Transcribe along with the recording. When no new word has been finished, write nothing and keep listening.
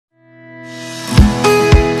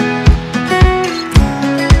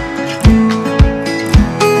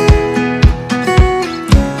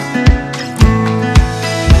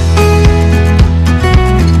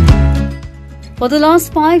For the last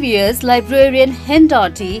 5 years, librarian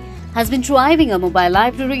Hendarti has been driving a mobile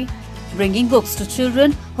library, bringing books to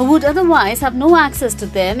children who would otherwise have no access to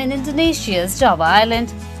them in Indonesia's Java island.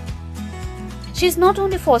 She is not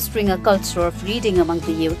only fostering a culture of reading among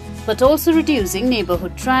the youth, but also reducing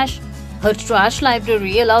neighborhood trash. Her trash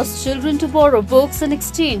library allows children to borrow books in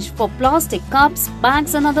exchange for plastic cups,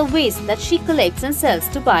 bags and other waste that she collects and sells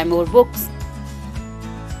to buy more books.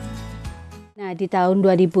 Nah, di tahun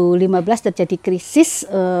 2015 terjadi krisis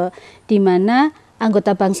di mana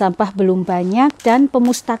anggota bank sampah belum banyak dan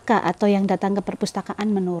pemustaka atau yang datang ke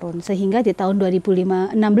perpustakaan menurun. Sehingga di tahun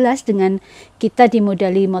 2016 dengan kita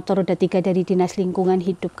dimodali motor roda 3 dari Dinas Lingkungan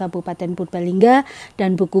Hidup Kabupaten Purbalingga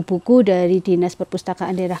dan buku-buku dari Dinas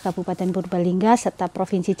Perpustakaan Daerah Kabupaten Purbalingga serta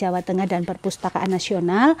Provinsi Jawa Tengah dan Perpustakaan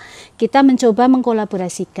Nasional, kita mencoba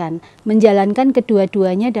mengkolaborasikan, menjalankan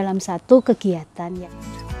kedua-duanya dalam satu kegiatan.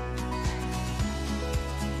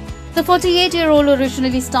 The 48-year-old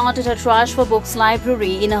originally started her Trash for Books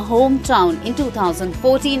library in her hometown in 2014.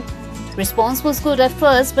 Response was good at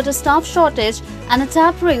first, but a staff shortage and a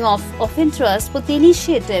tapering off of interest put the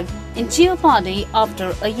initiative in jeopardy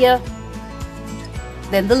after a year.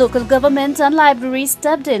 Then the local government and library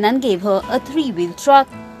stepped in and gave her a 3-wheel truck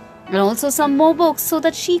and also some more books so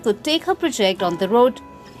that she could take her project on the road.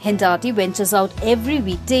 Hendarti ventures out every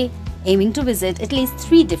weekday, aiming to visit at least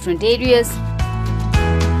 3 different areas.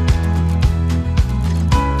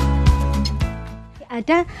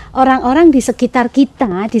 Ada orang-orang di sekitar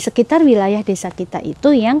kita, di sekitar wilayah desa kita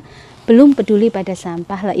itu yang belum peduli pada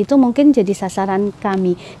sampah. Lah itu mungkin jadi sasaran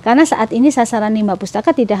kami. Karena saat ini sasaran limbah pustaka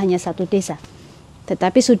tidak hanya satu desa,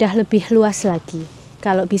 tetapi sudah lebih luas lagi.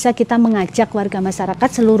 Kalau bisa kita mengajak warga masyarakat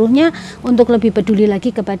seluruhnya untuk lebih peduli lagi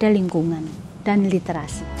kepada lingkungan dan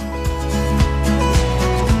literasi.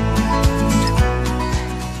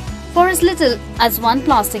 For as little as 1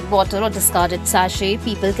 plastic bottle or discarded sachet,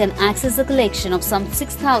 people can access a collection of some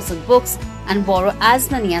 6,000 books and borrow as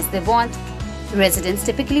many as they want. Residents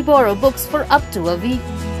typically borrow books for up to a week.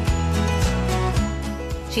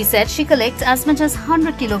 She said she collects as much as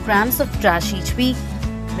 100 kilograms of trash each week,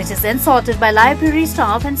 which is then sorted by library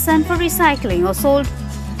staff and sent for recycling or sold.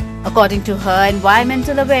 According to her,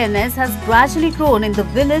 environmental awareness has gradually grown in the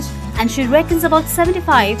village, and she reckons about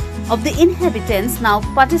 75 of the inhabitants now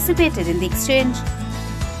participated in the exchange.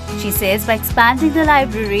 She says by expanding the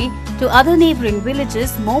library to other neighboring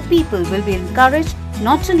villages, more people will be encouraged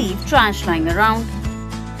not to leave trash lying around.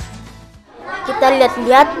 Kita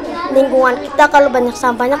lihat-lihat lingkungan kita kalau banyak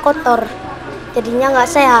sampahnya kotor, jadinya nggak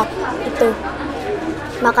sehat gitu.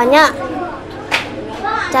 Makanya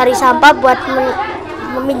cari sampah buat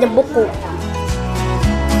meminjam buku.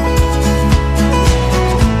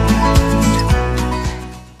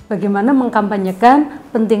 Bagaimana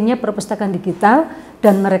mengkampanyekan pentingnya perpustakaan digital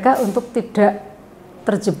dan mereka untuk tidak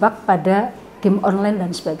terjebak pada game online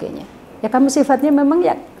dan sebagainya. Ya kami sifatnya memang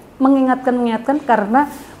ya mengingatkan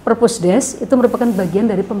karena Perpusdes itu merupakan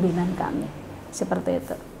bagian dari pembinaan kami. Seperti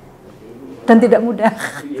itu. Dan tidak mudah.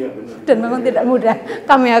 Dan memang tidak mudah.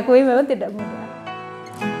 Kami akui memang tidak mudah.